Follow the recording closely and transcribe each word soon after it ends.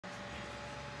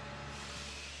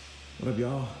What up,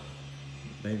 y'all?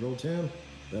 Bankroll Tim,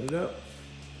 let it up.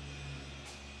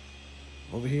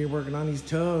 Over here working on these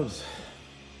tubs.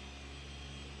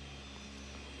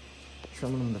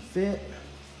 Trimming them to fit.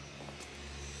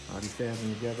 Already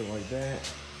fastened together like that.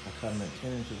 I cut them at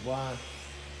 10 inches wide.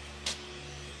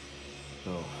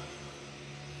 So,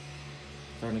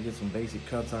 starting to get some basic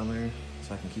cuts on there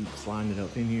so I can keep sliding it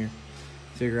up in here.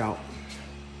 Figure out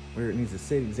where it needs to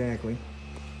sit exactly.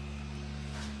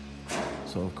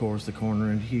 So of course the corner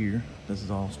end here, this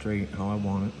is all straight how I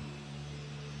want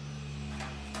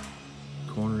it.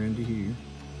 Corner end to here.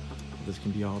 This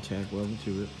can be all tack welded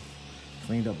to it.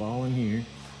 Cleaned up all in here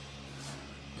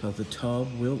because the tub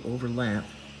will overlap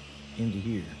into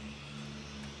here.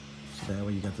 So that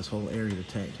way you got this whole area to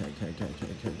tack.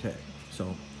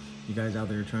 So you guys out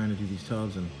there trying to do these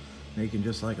tubs and making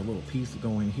just like a little piece to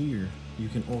go in here, you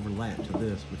can overlap to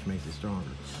this, which makes it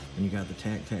stronger. And you got the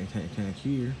tack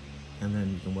here, and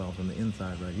then you can weld from the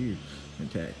inside right here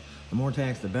and tack. The more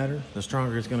tacks, the better, the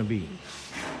stronger it's gonna be.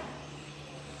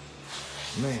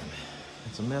 Man,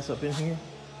 it's a mess up in here.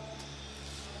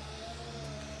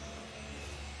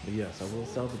 But yes, I will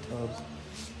sell the tubs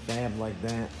fab like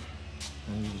that,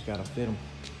 and you just gotta fit them.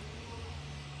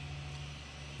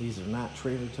 These are not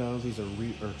trailer tubs, these are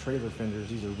trailer fenders.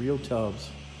 These are real tubs,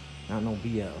 not no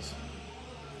BS.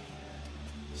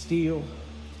 Steel,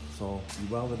 so you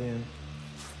weld it in.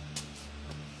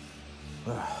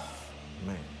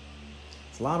 Man,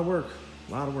 it's a lot of work,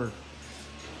 I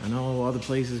know other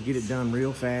places get it done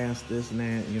real fast, this and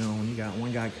that, you know, when you got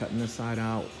one guy cutting this side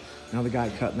out, another guy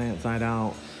cutting that side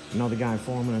out, another guy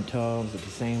forming the tubs at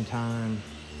the same time,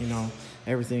 you know,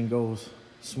 everything goes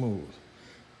smooth.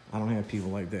 I don't have people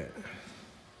like that.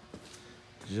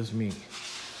 It's just me.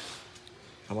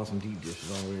 How about some deep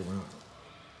dishes all the way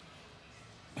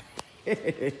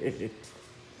around?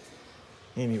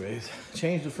 Anyways,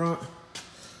 change the front.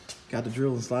 Got the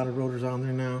drill and slider rotors on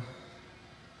there now.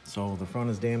 So the front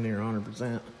is damn near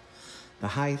 100%. The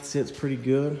height sits pretty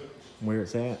good where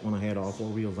it's at when I had all four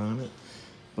wheels on it.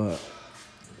 But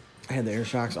I had the air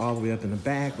shocks all the way up in the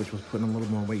back, which was putting a little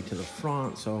more weight to the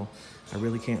front. So I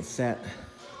really can't set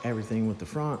everything with the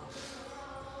front,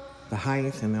 the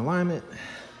height and the alignment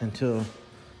until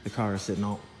the car is sitting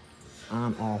on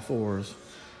all fours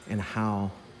and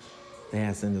how the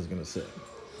ass end is gonna sit.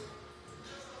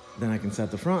 Then I can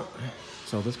set the front.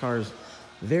 So this car is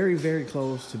very, very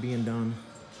close to being done,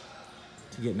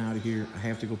 to getting out of here. I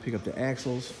have to go pick up the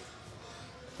axles.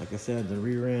 Like I said, the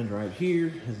rear end right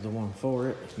here is the one for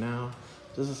it. Now,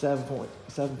 this is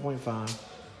 7.5.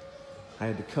 I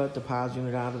had to cut the pause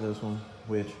unit out of this one,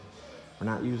 which we're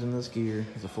not using this gear.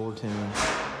 It's a 410.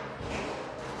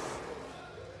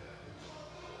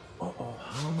 Uh-oh,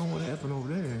 I don't know what happened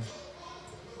over there.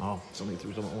 Oh, somebody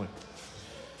threw something away.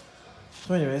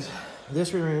 So anyways,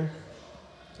 this rear end,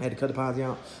 I had to cut the posi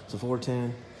out. It's a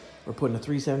 410. We're putting a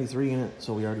 373 in it,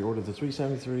 so we already ordered the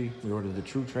 373. We ordered the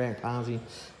True Track posi.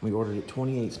 We ordered it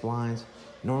 28 splines.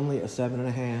 Normally a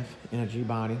 7.5 in a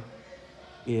Gbody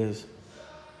is,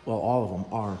 well, all of them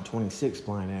are 26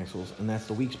 spline axles, and that's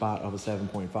the weak spot of a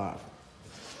 7.5.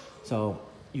 So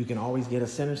you can always get a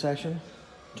center section,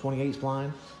 28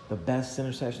 spline. The best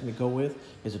center section to go with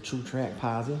is a True Track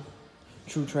posi.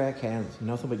 True Track has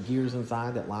nothing but gears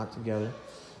inside that lock together,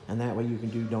 and that way you can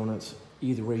do donuts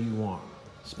either way you want.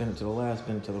 Spin it to the left,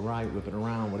 spin it to the right, whip it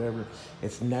around, whatever.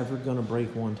 It's never gonna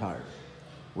break one tire.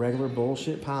 Regular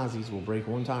bullshit posis will break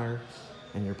one tire,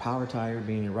 and your power tire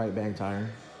being your right back tire.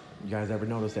 You guys ever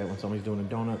notice that when somebody's doing a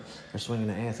donut, they're swinging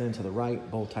the ass end to the right,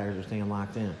 both tires are staying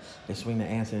locked in. They swing the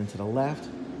ass end to the left,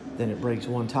 then it breaks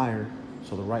one tire,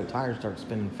 so the right tire starts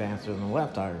spinning faster than the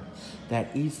left tire.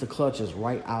 That eats the clutches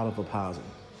right out of a posi.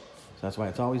 So that's why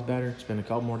it's always better, spend a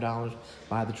couple more dollars,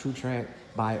 buy the True Track,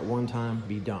 buy it one time,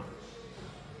 be done.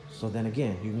 So then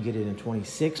again, you can get it in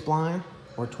 26 spline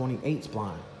or 28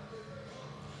 spline.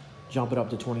 Jump it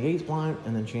up to 28 spline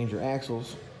and then change your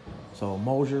axles. So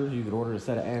Mosier, you could order a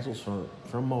set of axles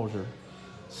from Mosier,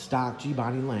 stock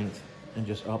Gbody length, and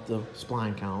just up the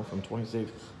spline count from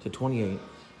 26 to 28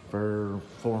 for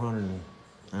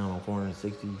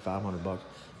 460, 500 bucks,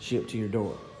 shipped to your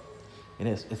door. And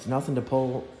it's nothing to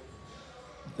pull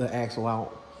the axle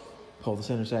out, pull the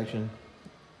center section.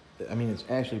 I mean, it's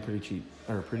actually pretty cheap,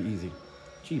 or pretty easy.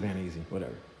 Cheap and easy,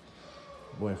 whatever.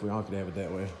 Boy, if we all could have it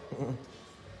that way.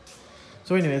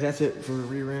 So anyways, that's it for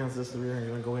rear ends. This is the rear end.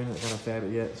 I'm gonna go in. I haven't fab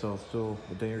it yet, so still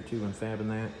a day or two in fabbing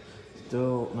that.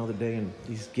 Still another day in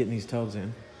getting these tubs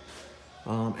in.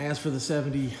 As for the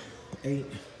 78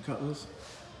 Cutlass,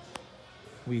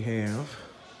 we have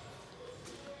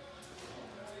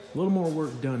a little more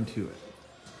work done to it.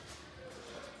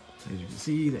 As you can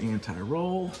see, the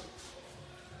anti-roll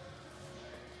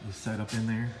is set up in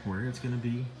there where it's gonna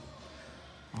be.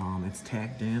 It's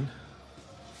tacked in.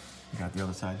 You got the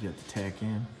other side you have to tack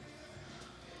in.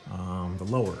 The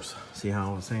lowers. See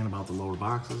how I was saying about the lower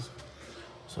boxes?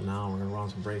 So now we're gonna run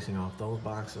some bracing off those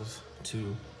boxes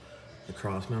to the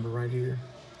cross member right here.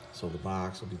 So the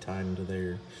box will be tied into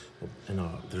there. And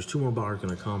there's 2 more bars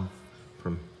gonna come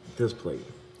from this plate.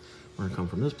 We're gonna come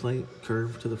from this plate,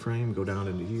 curve to the frame, go down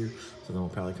into here. So then we'll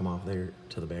probably come off there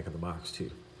to the back of the box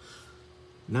too.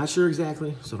 Not sure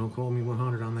exactly, so don't quote me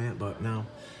 100 on that, but now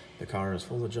the car is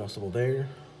full adjustable there.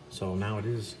 So now it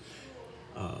is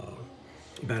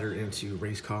better into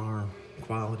race car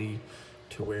quality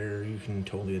to where you can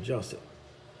totally adjust it.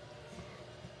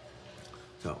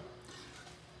 So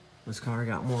this car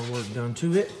got more work done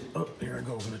to it. Oh, here I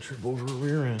go, I'm gonna trip over the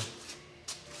rear end.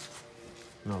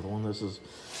 Another one, this is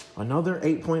another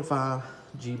 8.5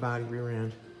 Gbody rear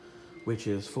end, which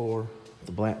is for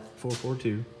the black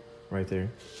 442 right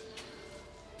there.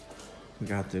 We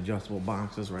got the adjustable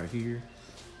boxes right here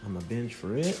on the bench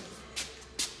for it.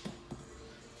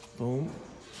 Boom.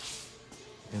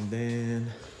 And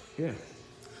then, yeah,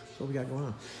 that's what we got going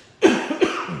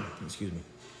on. Excuse me.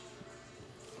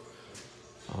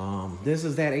 This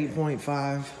is that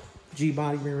 8.5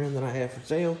 Gbody rear end that I had for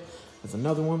sale. That's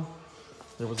another one.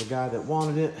 There was a guy that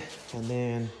wanted it, and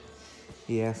then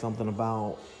he asked something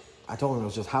about, I told him it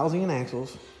was just housing and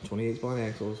axles, 28 spline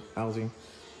axles, housing,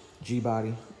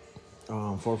 Gbody,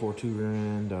 442 rear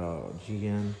end,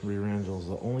 GN rear end. Those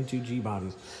are the only 2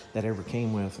 Gbodies that ever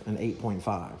came with an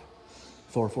 8.5.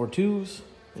 442s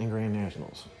and Grand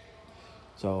Nationals.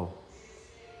 So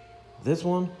this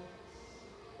one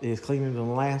is cleaner than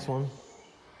the last one,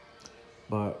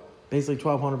 but basically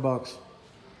 1,200 bucks.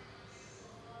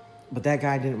 But that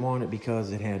guy didn't want it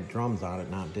because it had drums on it,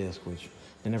 not disc, which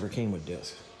they never came with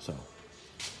disc. So,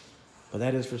 but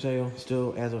that is for sale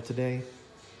still as of today.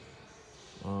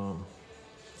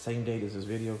 Same date as this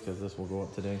video because this will go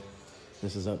up today.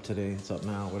 This is up today. It's up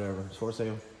now. Whatever. It's for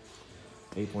sale.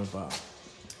 8.5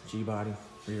 Gbody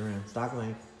rear end, stock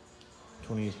length,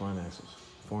 28 spline axles,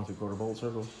 4 3/4 bolt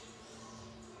circle.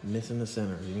 Missing the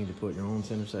center. You need to put your own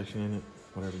center section in it,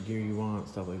 whatever gear you want,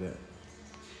 stuff like that.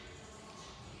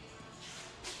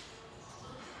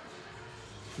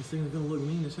 This thing is gonna look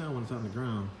mean as hell when it's on the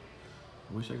ground.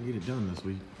 I wish I could get it done this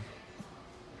week.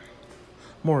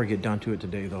 More to get done to it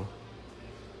today though.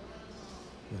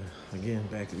 Yeah, again,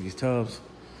 back to these tubs.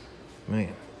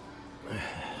 Man,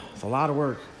 it's a lot of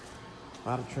work. A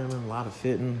lot of trimming, a lot of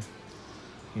fitting,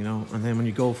 you know, and then when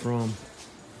you go from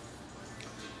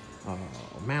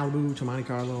Malibu to Monte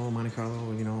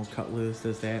Carlo, you know, Cutlass,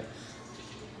 this, that,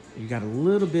 you got a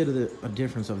little bit of a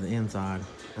difference of the inside.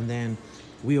 And then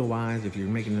wheel-wise, if you're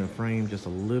making a frame just a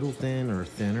little thin or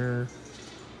thinner,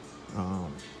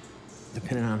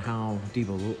 depending on how deep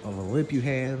of a lip you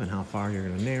have and how far you're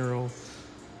gonna narrow,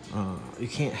 you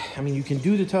can't, I mean, you can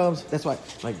do the tubs. That's why,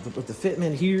 like with the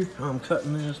fitment here, I'm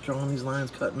cutting this, drawing these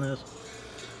lines, cutting this.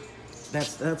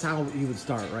 That's how you would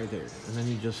start right there. And then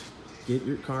you just get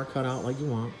your car cut out like you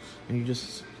want, and you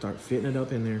just start fitting it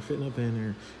up in there,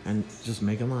 and just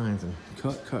making lines and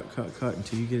cut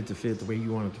until you get it to fit the way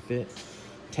you want it to fit.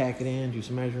 Tack it in, do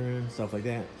some measuring, stuff like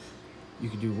that. You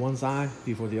could do one side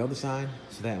before the other side,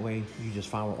 so that way you just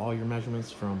follow all your measurements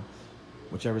from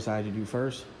whichever side you do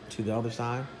first to the other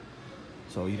side.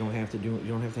 So you don't have to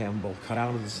have them both cut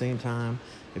out at the same time.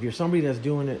 If you're somebody that's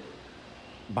doing it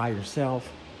by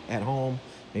yourself at home,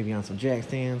 maybe on some jack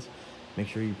stands, make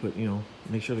sure you put,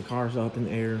 make sure the car's up in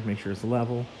the air, make sure it's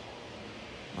level.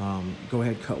 Go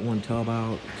ahead, cut one tub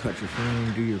out, cut your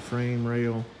frame, do your frame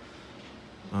rail.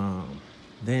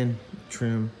 Then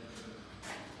trim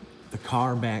the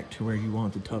car back to where you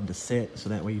want the tub to sit, so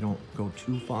that way you don't go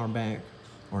too far back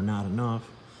or not enough.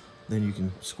 Then you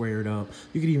can square it up.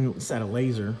 You could even set a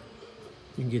laser.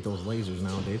 You can get those lasers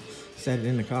nowadays. Set it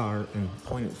in the car and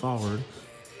point it forward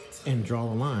and draw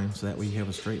a line, so that way you have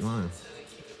a straight line.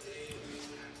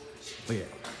 But yeah,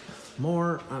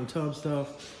 more on tub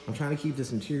stuff. I'm trying to keep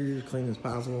this interior as clean as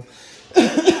possible.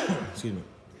 Excuse me.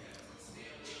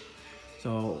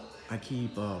 So I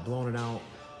keep blowing it out,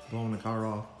 blowing the car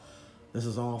off. This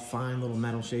is all fine little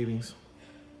metal shavings.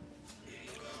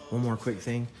 One more quick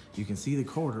thing. You can see the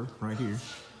quarter right here.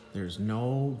 There's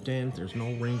no dent, there's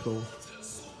no wrinkle,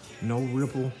 no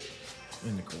ripple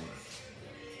in the quarter.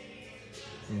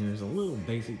 And there's a little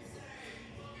basic,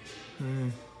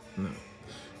 no.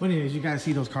 But anyways, you guys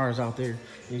see those cars out there,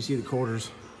 and you see the quarters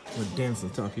with dents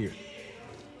and stuff here.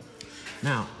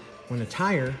 Now, when the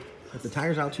tire, if the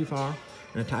tire's out too far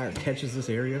and the tire catches this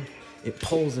area, it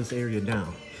pulls this area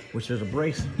down. which there's a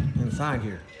brace inside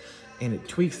here, and it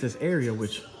tweaks this area,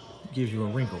 which gives you a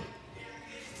wrinkle.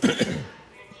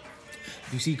 If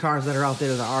you see cars that are out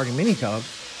there that are already mini tubs,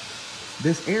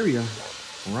 this area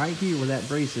right here where that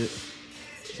brace is,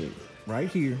 see, right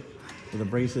here where the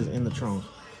brace is in the trunk,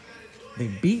 they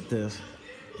beat this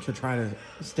to try to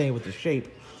stay with the shape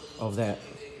of that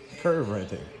curve right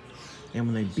there. And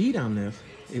when they beat on this,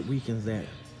 it weakens that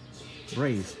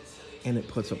brace and it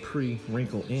puts a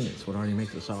pre-wrinkle in it, so it already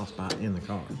makes a soft spot in the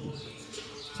car.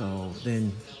 So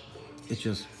then it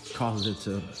just causes it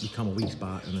to become a weak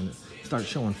spot, and then it starts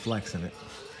showing flex in it.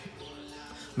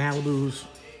 Malibus,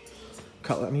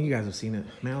 I mean, you guys have seen it.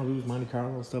 Malibus, Monte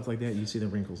Carlo, stuff like that, you see the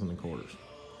wrinkles in the quarters.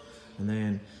 And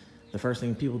then the first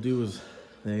thing people do is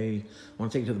they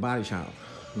want to take it to the body shop.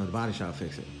 Let the body shop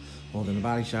fix it. Well, then the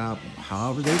body shop,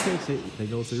 however they fix it, they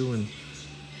go through and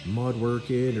mud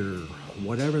work it or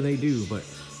whatever they do, but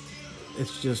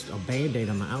it's just a Band-Aid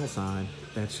on the outside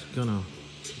that's gonna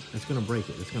break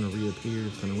it. It's gonna reappear,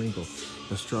 it's gonna wrinkle.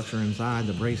 The structure inside,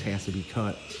 the brace has to be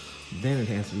cut, then it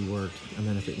has to be worked, and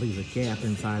then if it leaves a gap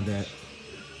inside that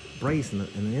brace in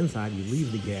the inside, you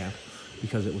leave the gap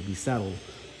because it would be settled,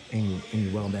 and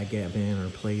you weld that gap in or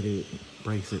plate it,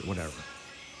 brace it, whatever.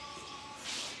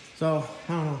 So,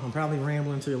 I don't know, I'm probably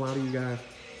rambling to a lot of you guys.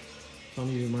 Some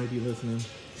of you might be listening,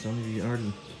 some of you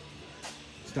already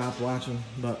stopped watching,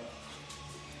 but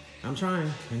I'm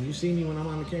trying, and you see me when I'm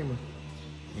on the camera.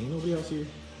 Ain't nobody else here.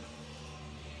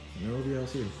 Nobody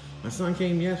else here. My son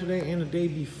came yesterday and the day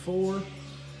before,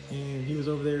 and he was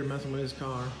over there messing with his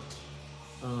car.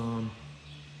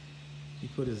 He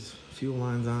put his fuel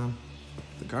lines on,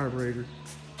 the carburetor.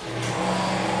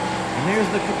 And there's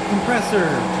the compressor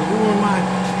to ruin my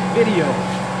video.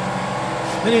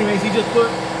 But anyways, he just put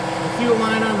the fuel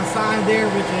line on the side there,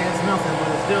 which adds nothing,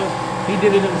 but it's still, he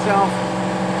did it himself.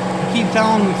 I keep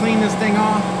telling him to clean this thing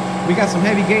off. We got some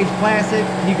heavy gauge plastic.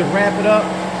 You could wrap it up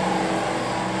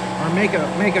or make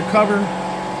a cover.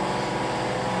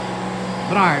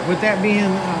 But all right, with that being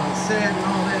said and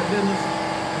all that business,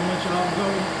 I'm gonna let y'all go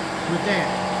with that.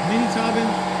 Mini tubbing,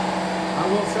 I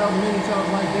will sell the mini tubs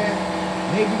like that.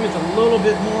 Maybe with a little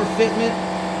bit more fitment.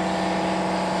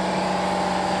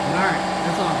 But all right,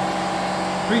 that's all.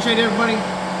 Appreciate everybody.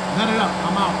 Nut it up.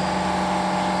 I'm out.